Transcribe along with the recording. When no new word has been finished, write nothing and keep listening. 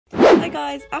Hi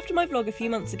guys, after my vlog a few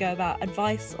months ago about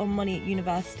advice on money at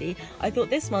university, I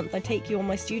thought this month I'd take you on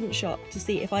my student shop to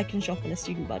see if I can shop on a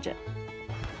student budget.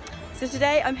 So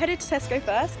today I'm headed to Tesco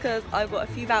first because I've got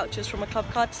a few vouchers from a club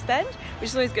card to spend, which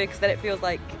is always good because then it feels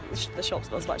like the shop's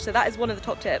not as much. So that is one of the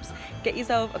top tips. Get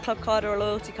yourself a club card or a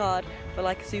loyalty card for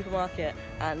like a supermarket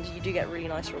and you do get really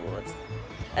nice rewards.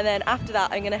 And then after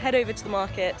that I'm going to head over to the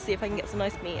market, see if I can get some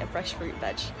nice meat and fresh fruit and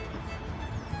veg.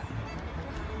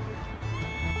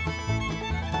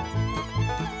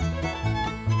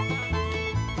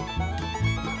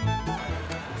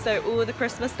 So all the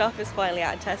Christmas stuff is finally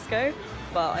out in Tesco,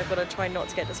 but I've got to try not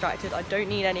to get distracted. I don't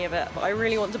need any of it, but I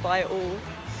really want to buy it all.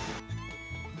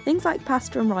 Things like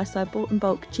pasta and rice I bought in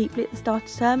bulk cheaply at the start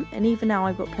of term, and even now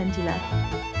I've got plenty left.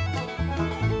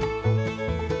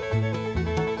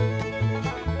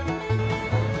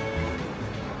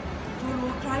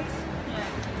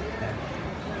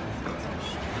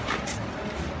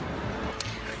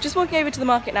 Just walking over to the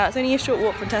market now. It's only a short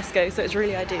walk from Tesco, so it's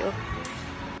really ideal.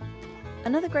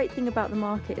 Another great thing about the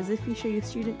market is if you show your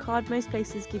student card, most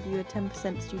places give you a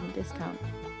 10% student discount.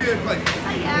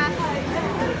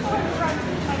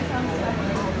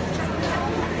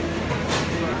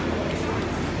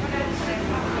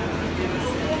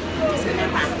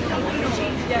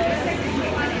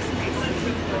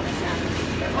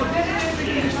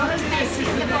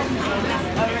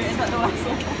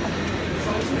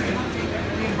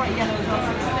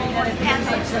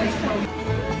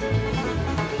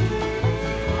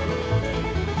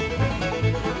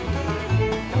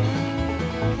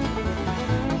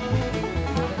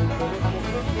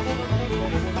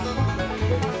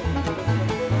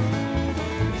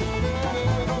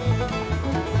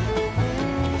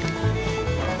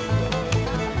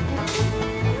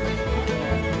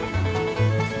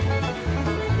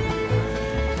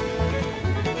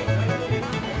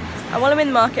 And while I'm in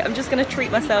the market, I'm just going to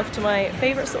treat myself to my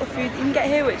favourite sort of food that you can get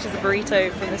here, which is a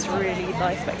burrito from this really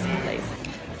nice Mexican place.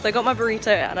 So I got my burrito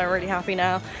and I'm really happy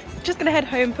now. So just going to head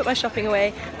home, put my shopping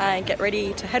away and get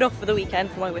ready to head off for the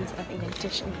weekend for my windsurfing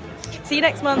competition. See you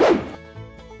next month!